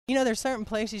You know, there's certain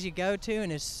places you go to,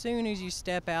 and as soon as you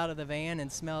step out of the van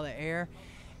and smell the air,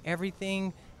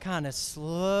 everything kind of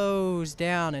slows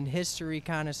down and history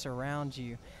kind of surrounds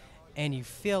you, and you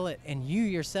feel it, and you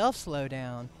yourself slow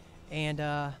down. And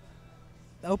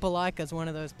Opelika is one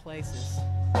of those places.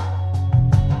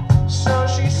 So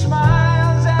she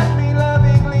smiles at me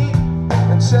lovingly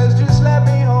and says, just let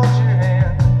me hold your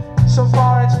hand. So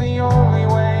far it's the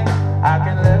only way I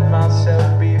can let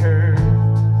myself be heard.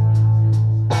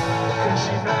 Cause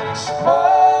she thinks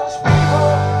most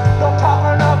people don't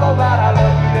talk enough about how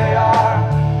lucky they are.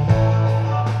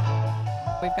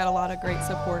 We've got a lot of great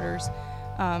supporters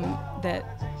that,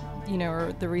 you know,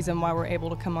 are the reason why we're able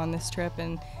to come on this trip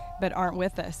but aren't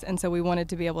with us, and so we wanted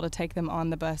to be able to take them on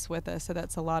the bus with us. So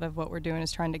that's a lot of what we're doing,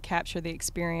 is trying to capture the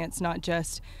experience, not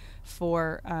just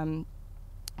for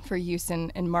use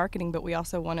in marketing, but we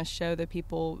also want to show the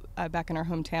people back in our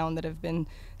hometown that have been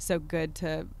so good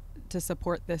to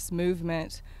support this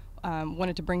movement.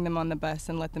 Wanted to bring them on the bus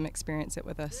and let them experience it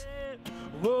with us.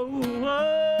 Whoa,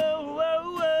 whoa,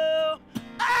 whoa, whoa,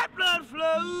 our blood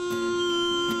flows.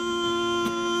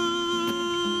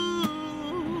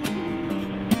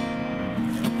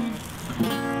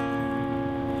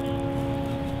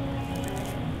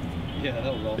 Yeah,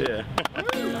 that was awesome. Yeah.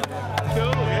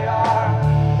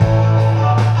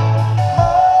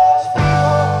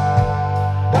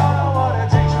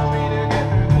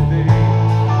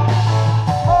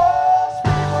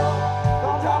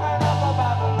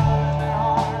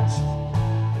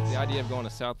 The idea of going to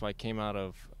South by came out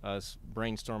of us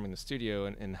brainstorming the studio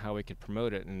and how we could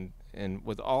promote it, and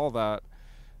with all that,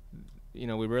 you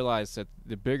know, we realized that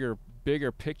the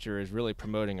bigger picture is really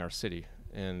promoting our city.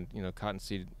 And you know,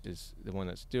 Cottonseed is the one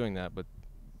that's doing that, but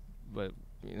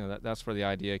you know, that's where the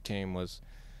idea came, was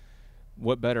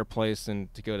what better place than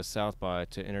to go to South by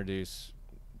to introduce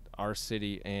our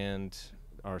city and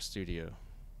our studio.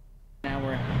 Now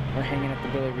we're hanging at the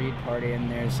Billy Reed party,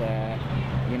 and there's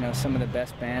you know, some of the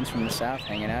best bands from the South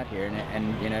hanging out here,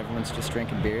 and you know, everyone's just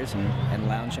drinking beers and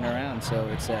lounging around. So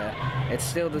it's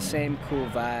still the same cool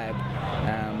vibe.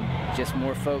 Just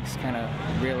more folks kind of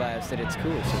realize that it's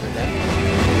cool, so they're down.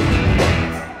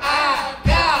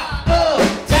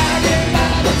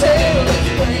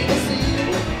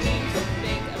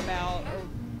 Think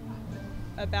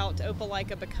about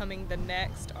Opelika becoming the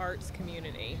next arts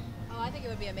community. Oh, I think it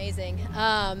would be amazing,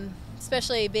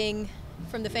 especially being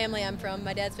from the family I'm from.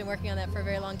 My dad's been working on that for a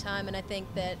very long time, and I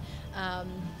think that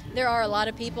there are a lot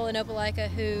of people in Opelika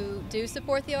who do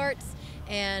support the arts,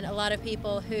 and a lot of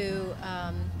people who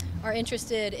are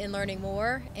interested in learning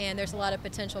more, and there's a lot of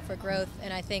potential for growth.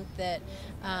 And I think that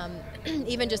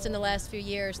even just in the last few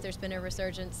years, there's been a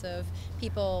resurgence of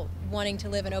people wanting to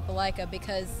live in Opelika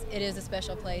because it is a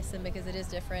special place and because it is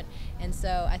different. And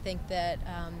so I think that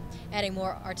adding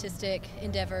more artistic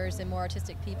endeavors and more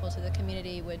artistic people to the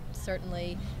community would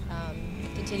certainly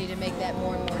continue to make that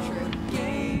more and more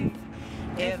true.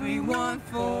 Everyone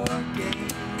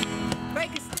forgave.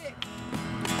 Break a stick.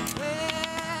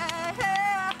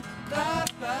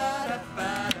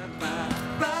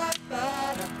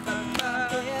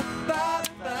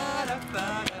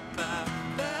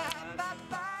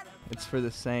 It's for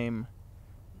the same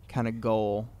kind of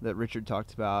goal that Richard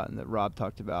talked about and that Rob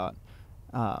talked about,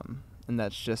 and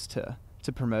that's just to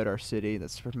promote our city,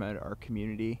 that's to promote our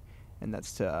community, and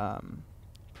that's to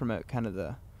promote kind of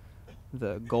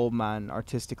the gold mine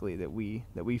artistically that we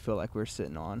feel like we're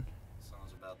sitting on. The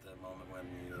song's about that moment when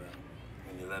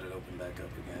you let it open back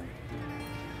up again.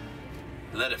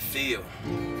 Let it feel.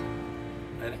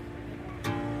 Ready?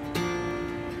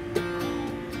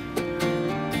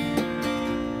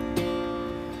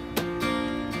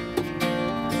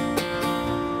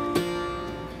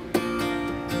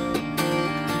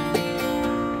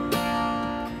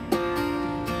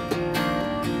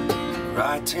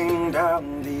 Writing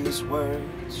down these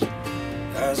words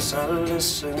as I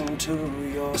listen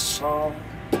to your song.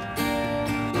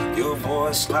 Your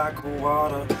voice like a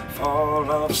waterfall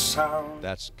of sound.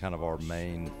 That's kind of our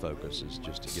main focus, is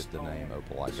just to get the name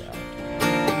Opelika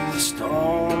out.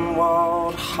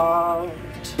 Stone-walled heart,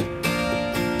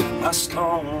 my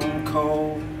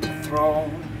stone-cold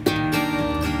throne.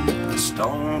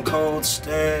 Stone-cold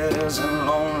stares and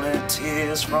lonely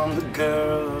tears from the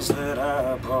girls that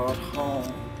I brought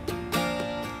home.